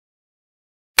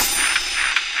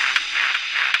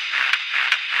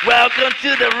Welcome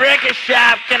to the record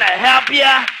shop. Can I help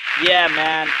ya? Yeah,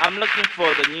 man. I'm looking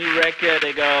for the new record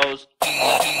that goes.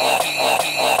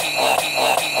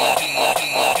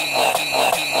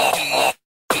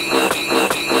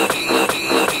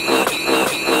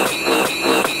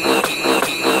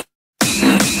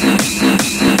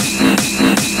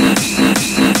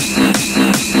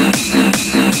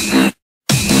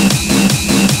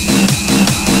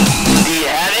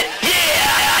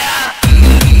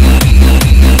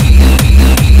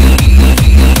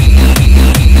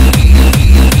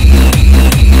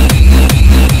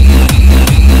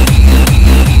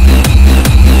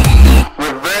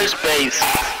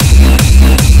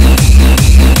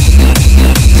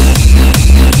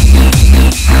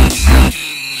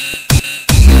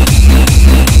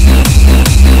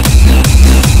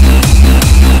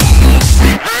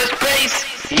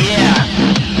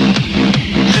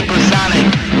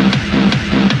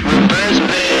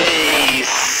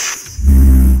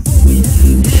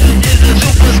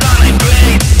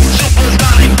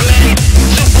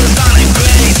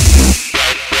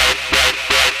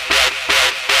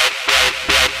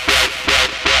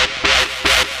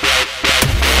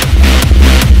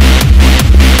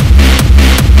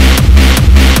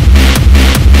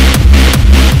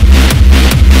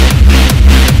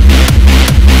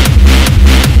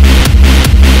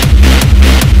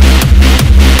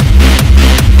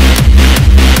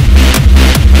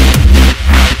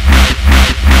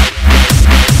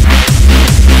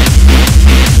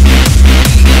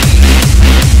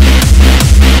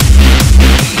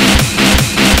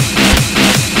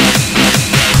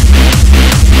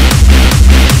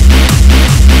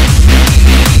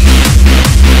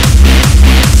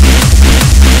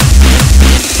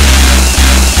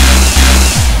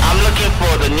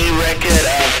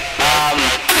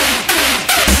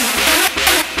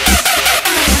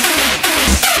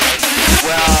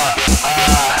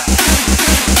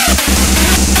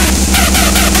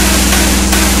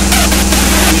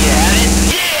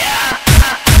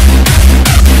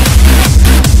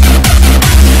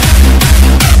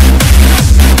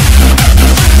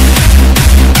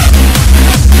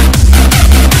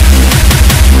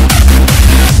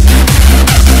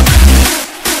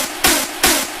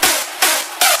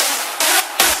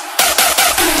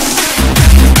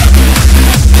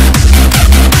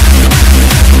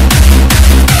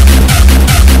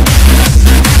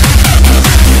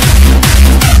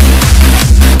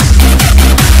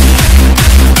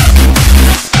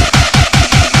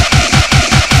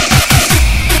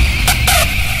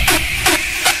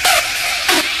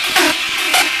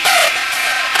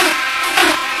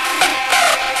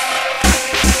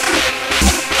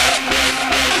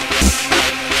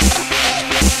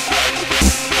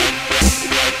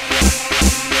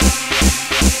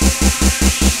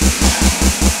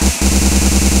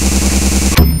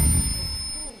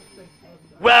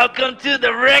 Welcome to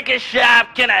the record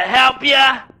shop. Can I help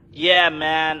ya? Yeah,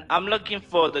 man. I'm looking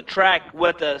for the track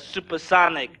with a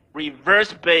supersonic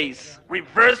reverse bass.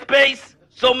 Reverse bass?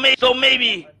 So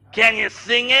maybe can you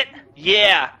sing it?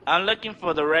 Yeah, I'm looking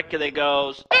for the record that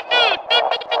goes.